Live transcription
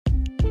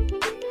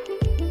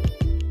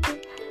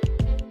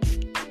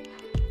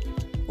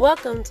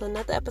Welcome to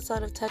another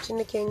episode of Touching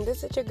the King.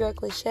 This is your girl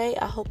Cliche.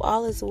 I hope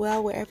all is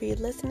well wherever you're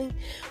listening,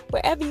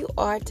 wherever you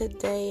are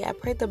today. I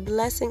pray the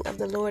blessing of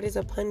the Lord is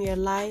upon your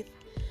life.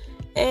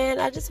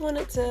 And I just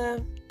wanted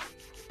to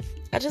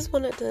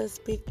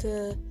speak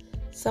to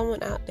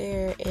someone out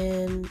there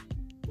and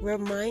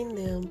remind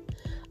them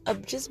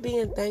of just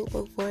being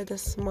thankful for the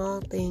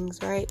small things,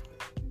 right?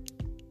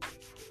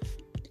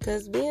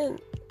 Because when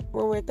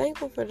we're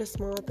thankful for the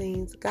small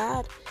things,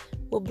 God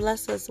will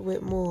bless us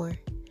with more.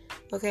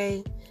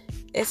 Okay,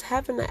 it's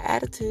having an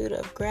attitude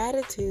of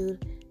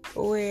gratitude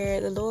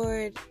where the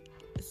Lord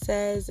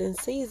says and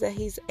sees that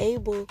He's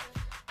able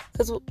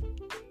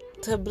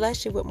to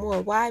bless you with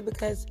more. Why?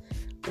 Because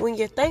when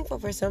you're thankful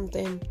for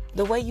something,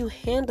 the way you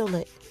handle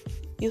it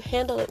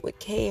with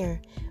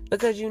care,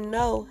 because you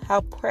know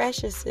how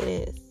precious it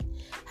is,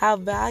 how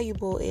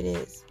valuable it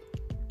is.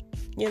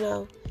 You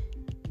know,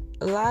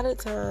 a lot of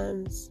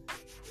times,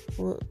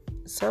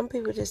 some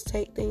people just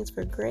take things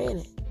for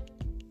granted.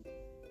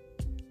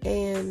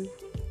 And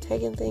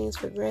taking things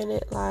for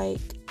granted,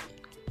 like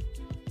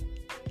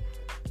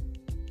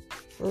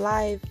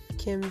life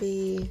can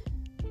be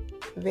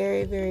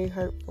very, very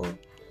hurtful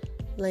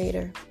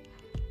later.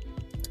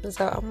 And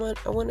so I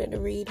wanted to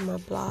read my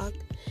blog.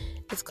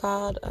 It's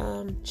called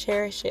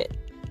Cherish It.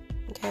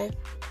 Okay?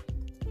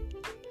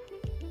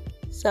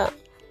 So,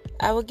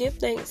 I will give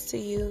thanks to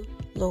you,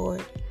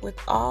 Lord, with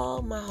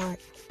all my heart.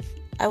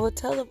 I will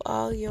tell of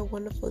all your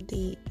wonderful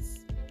deeds.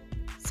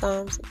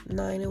 Psalms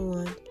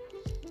 9:1.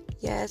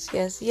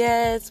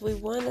 Yes. We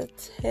want to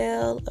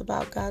tell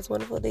about God's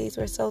wonderful deeds.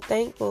 We're so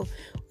thankful.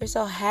 We're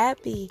so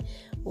happy.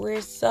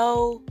 We're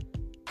so,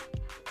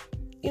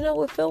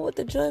 we're filled with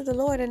the joy of the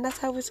Lord, and that's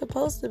how we're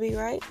supposed to be,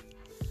 right?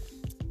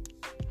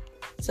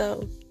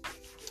 So,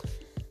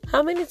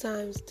 how many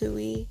times do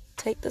we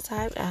take the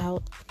time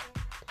out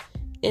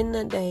in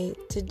the day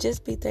to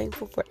just be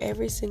thankful for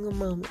every single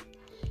moment?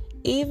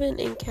 Even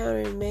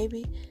encountering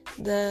maybe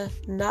the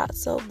not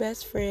so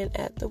best friend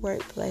at the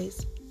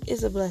workplace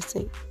is a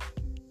blessing.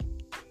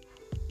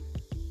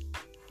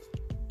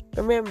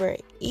 Remember,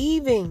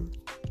 even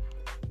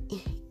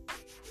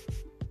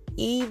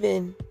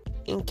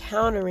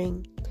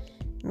encountering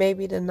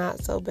maybe the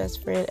not so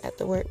best friend at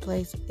the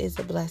workplace is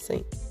a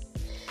blessing.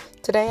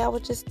 Today I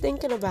was just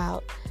thinking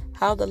about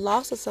how the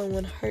loss of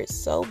someone hurts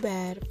so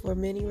bad for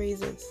many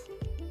reasons.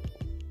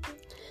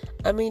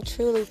 I mean,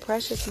 truly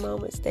precious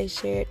moments they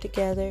shared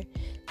together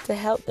to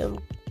help them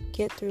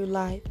get through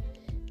life.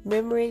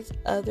 Memories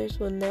others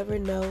will never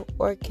know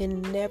or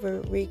can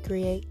never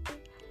recreate.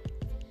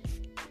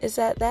 It's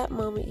at that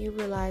moment you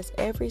realize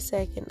every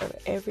second of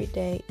every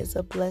day is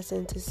a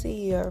blessing to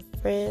see your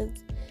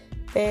friends,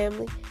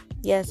 family,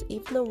 yes,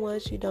 even the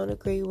ones you don't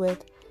agree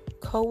with,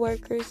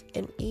 co-workers,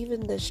 and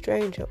even the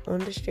stranger on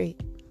the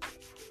street.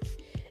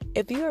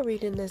 If you are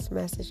reading this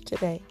message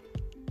today,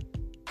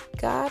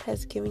 God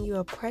has given you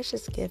a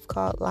precious gift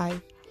called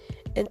life,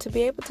 and to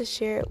be able to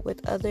share it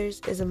with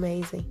others is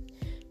amazing.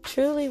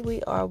 Truly,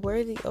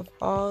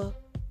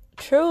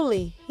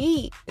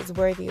 He is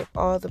worthy of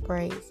all the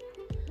praise.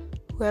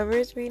 Whoever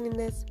is reading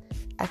this,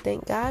 I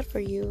thank God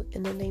for you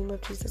in the name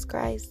of Jesus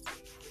Christ.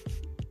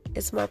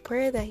 It's my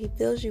prayer that He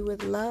fills you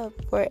with love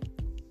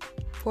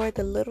for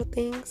the little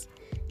things,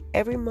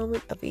 every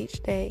moment of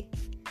each day,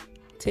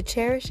 to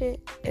cherish it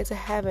and to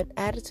have an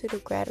attitude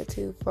of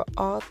gratitude for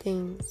all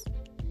things.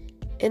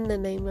 In the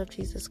name of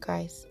Jesus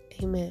Christ,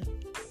 amen.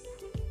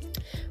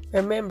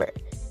 Remember,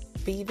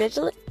 be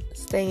vigilant,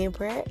 stay in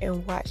prayer,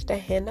 and watch the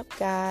hand of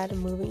God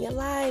move in your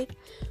life.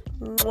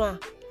 Mwah.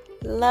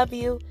 Love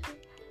you.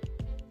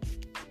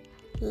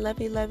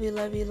 Love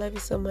you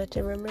so much.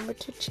 And remember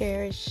to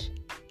cherish,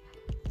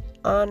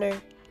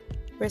 honor,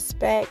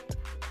 respect.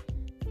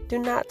 Do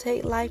not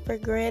take life for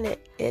granted.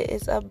 It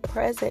is a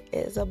present.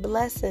 It is a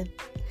blessing.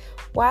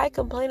 Why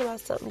complain about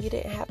something you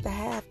didn't have to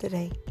have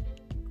today?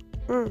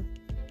 You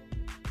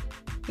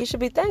should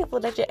be thankful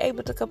that you're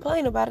able to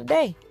complain about a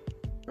day.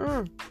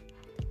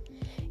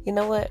 You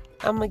know what?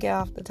 I'm going to get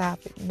off the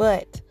topic.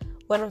 But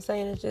what I'm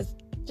saying is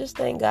just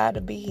thank God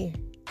to be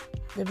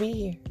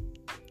here.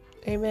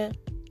 Amen.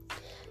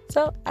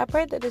 So I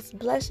pray that this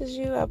blesses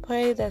you. I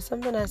pray that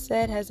something I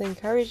said has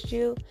encouraged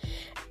you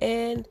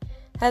and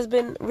has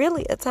been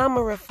really a time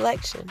of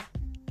reflection.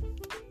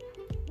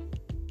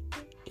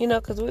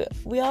 Because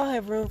we all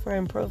have room for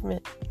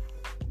improvement.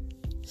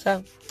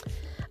 So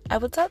I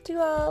will talk to you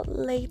all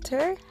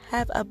later.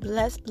 Have a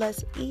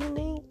blessed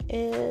evening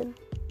and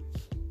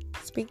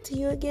speak to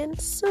you again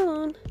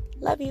soon.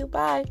 Love you.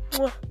 Bye.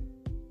 Mwah.